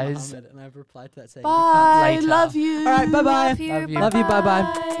underscore Prophet guys. Muhammad, and I've replied to that saying, Bye. later. Love you. All right, bye bye. Love you. Love you. Love you, bye-bye.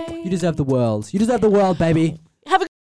 bye. You deserve the world. You deserve the world, baby.